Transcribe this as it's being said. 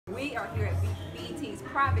We are here at BET's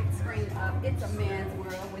private screening of It's a Man's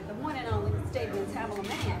World with the one and only David and Tamala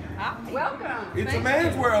Mann. Hi. Welcome. It's a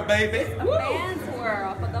man's world, baby. It's a man's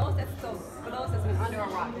world. For those that's been under a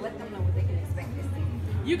rock, let them know what they can expect this season.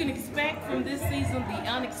 You can expect from this season the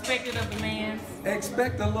unexpected of the man's.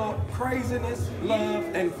 Expect a little craziness, love,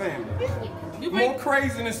 and family. More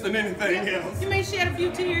craziness than anything else. You may shed a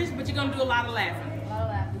few tears, but you're gonna do a lot of laughing. A lot of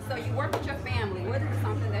laughing. So you work with your family. What is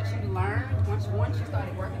something that you learned once you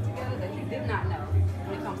started working together that you did not know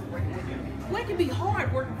when it comes to working with your family? Well, it can be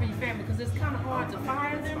hard working for your family because it's kind of hard to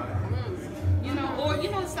fire them. You know, or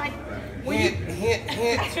it's like when hint.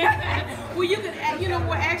 well, you could,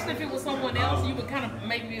 well, actually, if it was someone else, you would kind of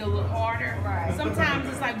maybe a little harder. Right. Sometimes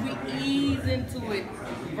it's like we ease into it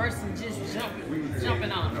versus just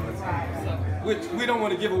jumping on it. Right. So. Which we don't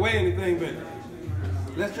want to give away anything, but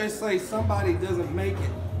let's just say somebody doesn't make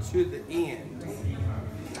it to the end.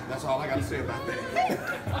 That's all I got to say about that.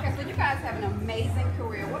 Okay, so you guys have an amazing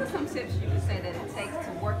career. What are some tips you would say that it takes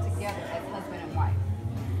to work together as husband and wife?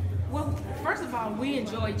 Well, first of all, we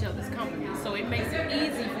enjoy each other's company, so it makes it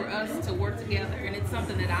easy for us to work together, and it's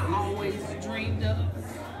something that I always dreamed of.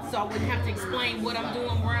 So I wouldn't have to explain what I'm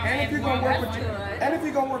doing, where I'm at, And if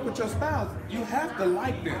you're gonna work with your spouse, you have to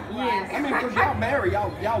like them. Yes. I mean, because y'all married,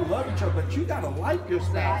 y'all love each other, but you gotta like your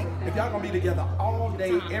spouse. If y'all gonna be together all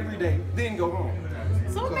day, every day, then go home.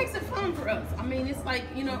 So it makes it fun for us. I mean, it's like,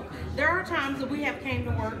 there are times that we have came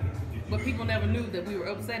to work, but people never knew that we were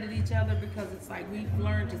upset at each other because it's like we've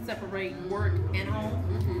learned to separate work and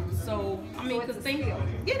home. So, I mean, because things,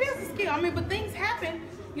 it is a skill. I mean, but things happen,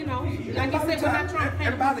 like you said, we're not trying to pay.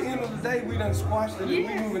 And by the end of the day, we done squashed it and we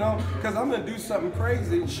moving on. Because I'm going to do something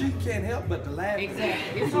crazy. She can't help but to laugh.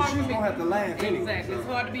 Exactly. It's so hard she's going to have to laugh anyway. Exactly. It's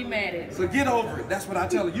hard to be mad at. So get over it. That's what I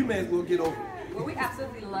tell her. You may as well get over it. Well, we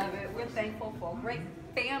absolutely love it. We're thankful for great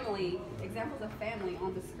family, examples of family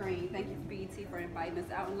on the screen. Thank you, BET, for inviting us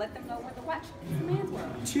out and let them know where to watch It's a Man's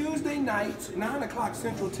World. Tuesday nights, 9 o'clock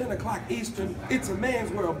Central, 10 o'clock Eastern. It's a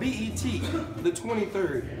Man's World, BET, the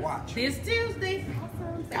 23rd. Watch. This Tuesday.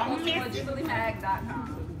 Awesome. That was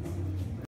JubileeMag.com.